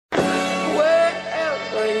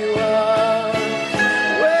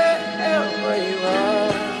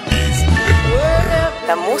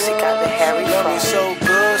la música de Harry Frost.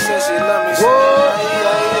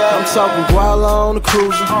 I'm talking Guala on the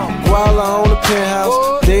cruiser, Guala on the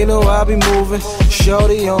penthouse. They know I be moving.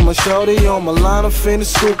 Shorty on my line, I'm finna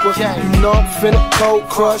scoop her. You know I'm finna cold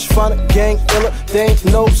crush, find a gang iller. They ain't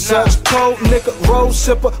no such cold nigga. Rose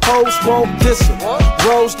sipper, hoes won't diss her.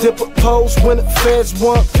 Rose dipper, pose when the feds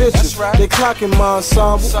want pictures. They clocking my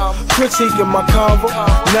ensemble, critiquing my convo.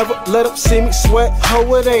 Never let them see me sweat,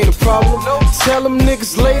 ho, it ain't a problem. Tell them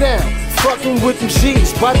niggas lay down. Fucking with them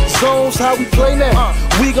G's, body zones, how we play now.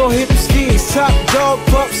 We gon' hit them skis, top dog,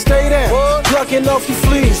 pup, stay down. Plucking off your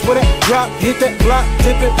fleas, when that drop, hit that block,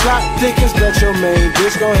 dipping, plot, thickens. Bet your main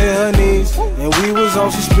bitch gon' hit her knees. And we was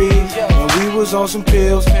on some speed, and we was on some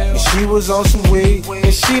pills, and she was on some weed.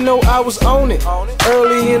 And she know I was on it,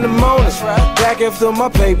 early in the morning. Back after my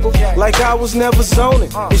paper, like I was never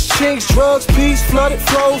zoning. It's Chinx, drugs, peace, flooded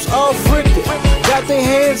flows, all fricted. Got their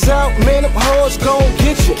hands out, man, them hoes gon'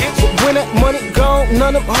 get you. But when that money gone,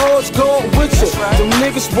 none of them hoes gon' with you. Them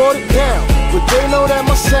niggas watered down, but they know that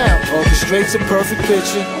my sound orchestrates a perfect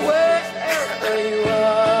picture. Wherever you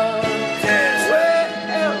are,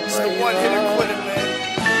 it's the one hitter quitter, man.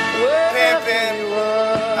 Pam,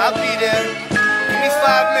 I'll be there. Give me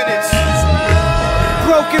 5 minutes.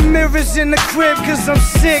 Broken mirrors in the crib cause I'm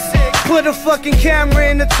sick. Put a fucking camera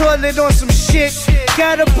in the toilet on some shit.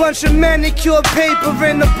 Got a bunch of manicure paper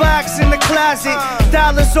in the box in the closet.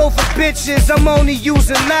 Dollars over bitches, I'm only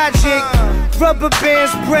using logic. Rubber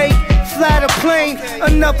bands break, fly the plane.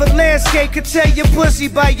 Another landscape could tell your pussy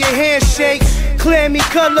by your handshake. Clammy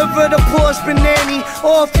color of the Porsche banana.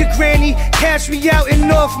 Off your granny, catch me out in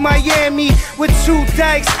North Miami with 2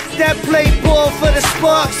 dykes that play ball for the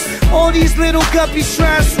Sparks. All these little guppies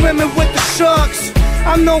trying swimming with the sharks.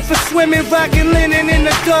 I'm known for swimming, rockin' linen in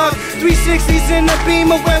the dark. 360s in the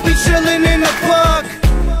Beamer when we chillin' in the park.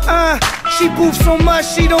 She boofs so much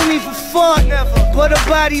she don't even fart. But her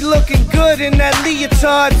body looking good in that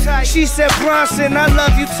leotard. She said, Bronson, I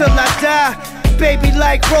love you till I die. Baby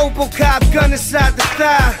like Robocop, gun inside the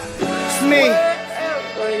thigh. It's me.